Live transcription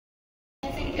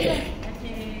Bye.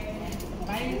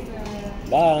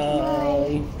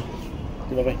 Bye.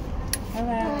 Bye.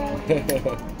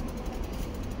 Bye.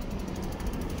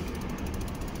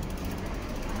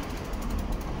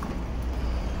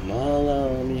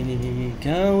 Malam ini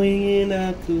kau ingin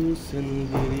aku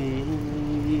sendiri,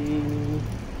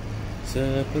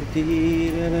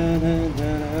 seperti dalam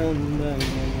bayangan.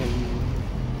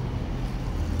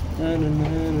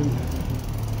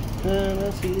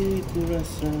 Masih ku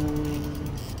rasa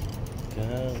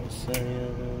kau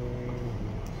sayang.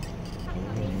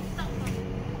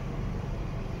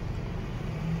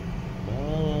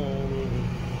 Malam ini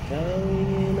kau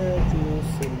ingin aku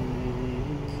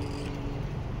sendiri,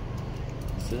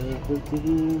 seperti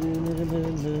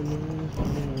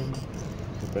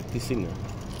They're practicing.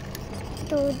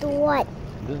 To do what?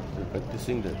 They're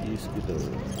practicing the e-scooter.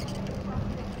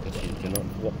 Because she cannot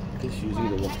walk because she's using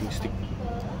the walking stick.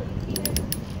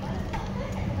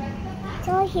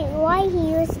 So why he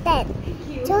used that?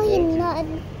 So he not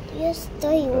used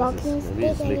the walking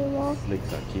stick anymore. Legs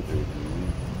are keep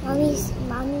already.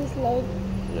 Mommy's leg.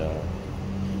 Yeah.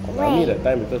 Where? Mommy that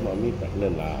time because mommy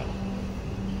pregnant lah.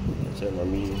 So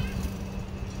mommy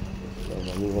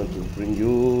want to bring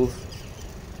you,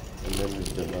 and then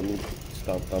with the mommy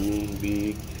tummy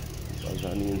big,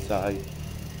 Azani inside.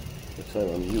 That's why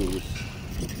mommy use.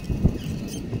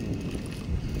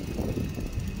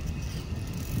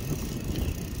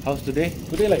 How's today?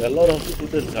 Today like a lot of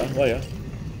students, huh? Why?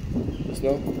 Just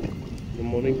now, the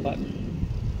morning part.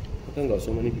 How come got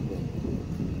so many people?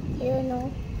 You know.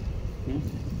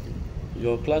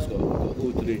 Your class got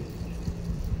who today?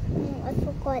 I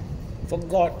forgot.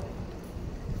 Forgot.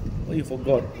 Why you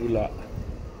forgot, Ula?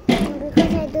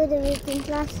 Because I do the reading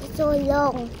class so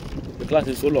long. The class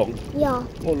is so long. Yeah.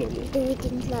 How long? The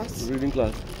reading class. The reading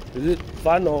class. Is it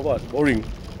fun or what? Boring?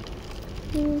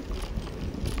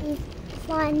 It's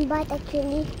fun, but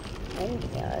actually,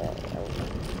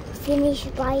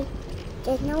 finished by.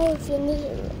 Just now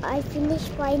I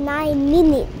finished by 9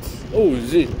 minutes. Oh,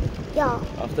 is it? Yeah.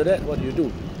 After that, what do you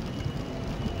do?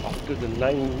 After the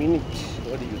 9 minutes,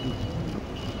 what do you do?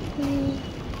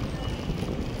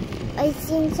 I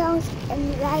sing songs and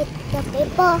write the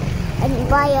paper and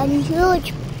buy a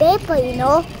huge paper, you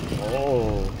know.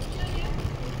 Oh.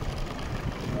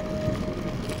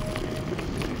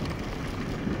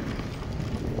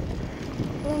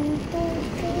 One, two,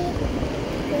 three.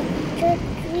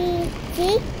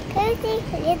 See? Can you see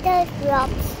little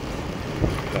drops?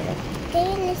 Can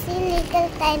you see little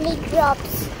tiny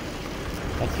drops?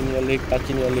 Touching your leg,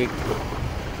 touching your leg.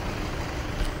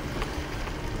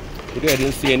 Today I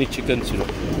didn't see any chickens, you know.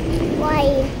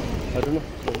 Why? I don't know.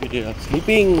 Maybe they are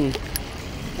sleeping.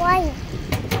 Why?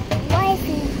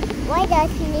 Why they're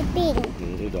sleeping?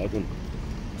 I don't.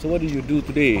 So what did you do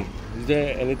today? Is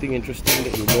there anything interesting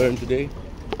that you learned today?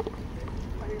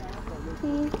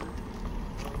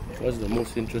 What's the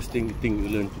most interesting thing you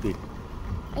learned today?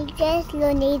 I just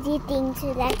learn easy things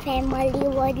like family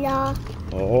word law.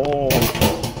 Oh,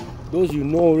 those you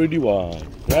know already, what?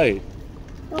 Right?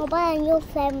 No, but a new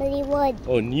family word.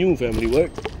 Oh, new family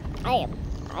word? I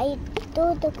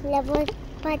do the clever,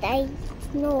 but I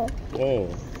know Oh.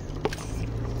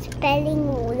 spelling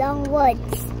long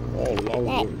words. Oh, long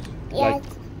Like, words. yes,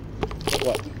 Like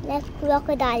what? like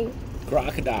crocodile.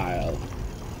 Crocodile.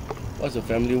 What's a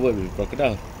family word with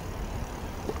crocodile?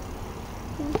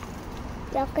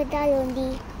 Crocodile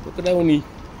only. Crocodile only.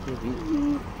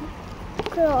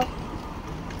 Crow.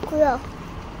 Crocodile.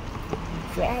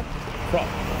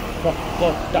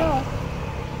 No.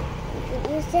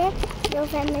 You say your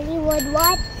family word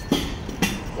what?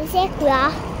 You say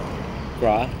crow.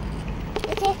 Cra.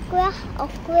 You say crow or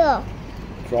crow.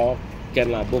 Croc.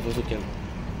 Can lah, both also can.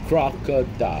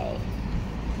 Crocodile.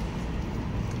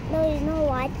 No, you know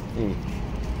what?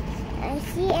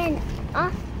 C and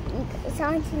it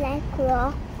sounds like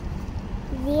crow.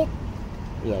 With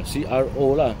Yeah, C-R-O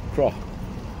lah. Croc.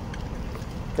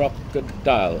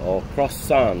 Crocodile or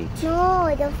croissant.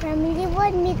 no, the family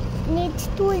word needs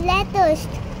 2 letters,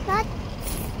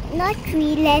 not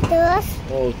 3 letters.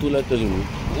 Oh, 2 letters only.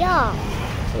 Yeah,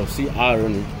 Oh, C-R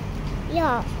only.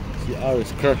 yeah. C-R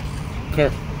is cr.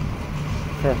 You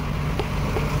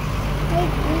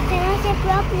cannot say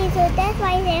properly, so that's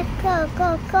why I say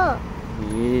co.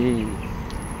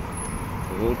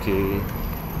 Okay.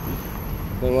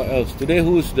 Then what else? Today,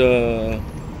 who's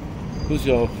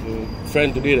your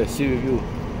friend today that sit with you?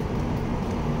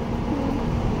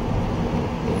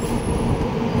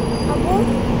 Abu?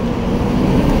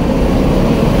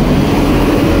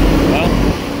 Huh?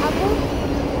 Abu?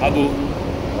 Abu.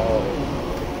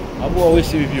 Oh. Abu always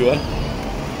sit with you, huh?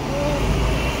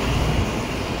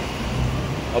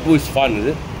 Abu is fun, is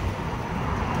it?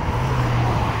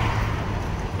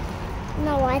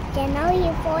 No, what? You know,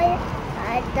 you fall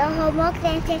the homework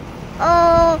and say,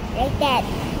 oh, like that.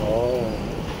 Oh.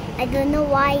 I don't know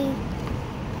why.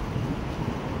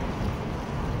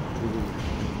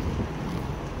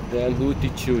 Then who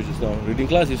teach you just now? Reading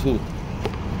class is who?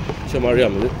 Teacher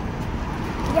Mariam, is it?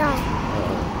 Yeah.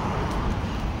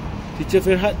 Teacher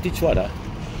Ferhat teach what?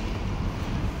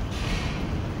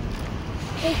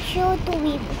 Teach you to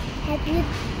help you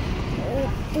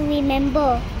to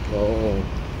remember. Oh.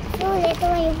 So later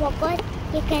when you forgot,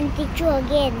 he can teach you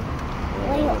again.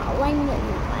 When you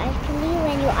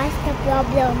ask the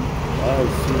problem. I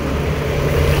see.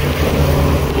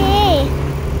 Hey,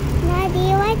 Nadi,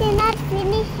 why they not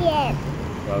finished yet?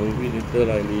 Maybe later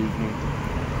like in the evening.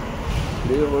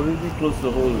 They already closed the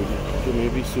hole already. So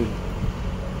maybe soon.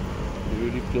 They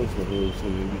already closed the hole, so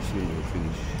maybe soon they'll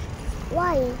finish.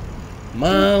 Why?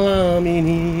 Malam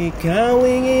ini kau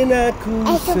ingin aku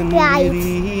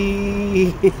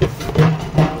sendiri.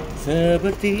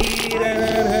 Seperti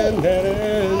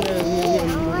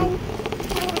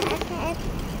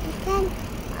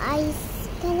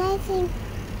Can I sing?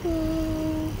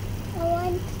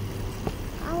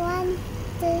 I want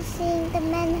to sing The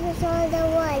Man Who Sold the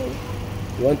World.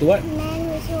 You want to what? The Man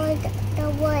Who Sold the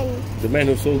World. The Man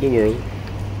Who Sold the World.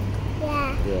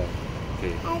 Yeah. Yeah.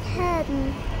 Okay. At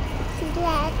home.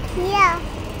 Glad here.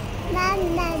 Na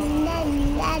na na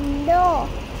na no.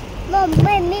 Mom,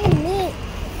 me.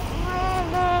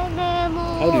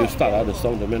 How do you start the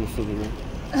song The Man Who Sold the World?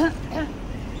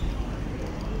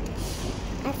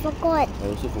 I forgot. I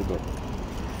also forgot.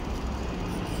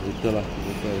 Later lah,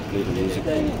 later I play the music.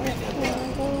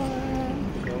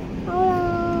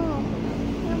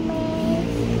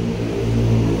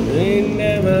 They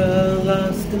never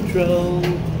lost control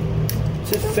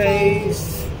to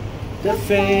face the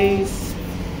face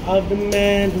of the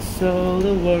man who sold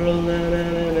the world.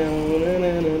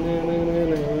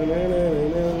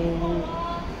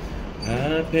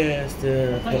 I passed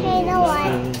the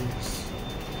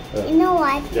You know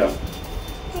what? Yeah.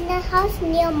 And the house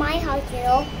near my house, you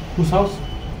know. Whose house?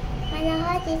 And the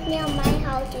house is near my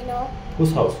house, you know.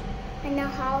 Whose house? And the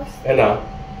house. Anna.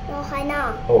 No,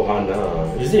 Hannah. Oh,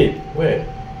 Hannah. Is it? Where?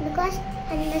 Because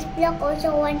Hannah's block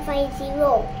also 150.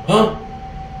 Huh?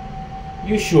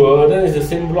 You sure? Then it's the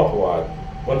same block, what?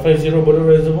 150 Bedok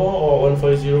Reservoir or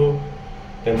 150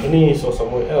 Tampines or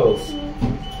somewhere else?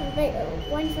 But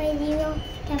 150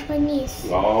 Tampines.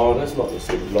 No, that's not the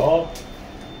same block.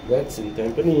 That's in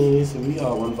Tampines. We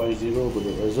are 150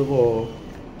 Bedok Reservoir.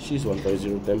 She's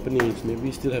 150 Tampines. Maybe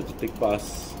we still have to take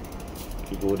bus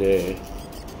to go there.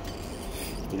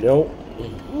 You know?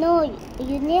 No,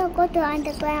 you need to go to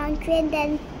underground train,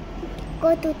 then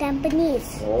go to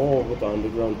Tampines. Oh, go to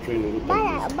underground train and go to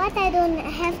Tampines. But I don't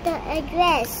have the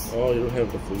address. Oh, you don't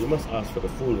have the full. You must ask for the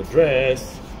full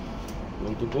address. You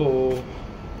want to go?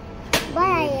 But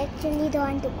I actually don't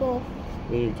want to go.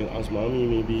 Then you can ask mommy.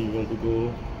 Maybe you want to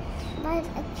go. But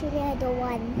actually I don't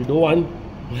want. You don't want?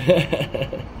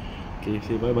 Okay,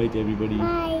 say bye bye to everybody.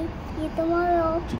 Bye. See you tomorrow.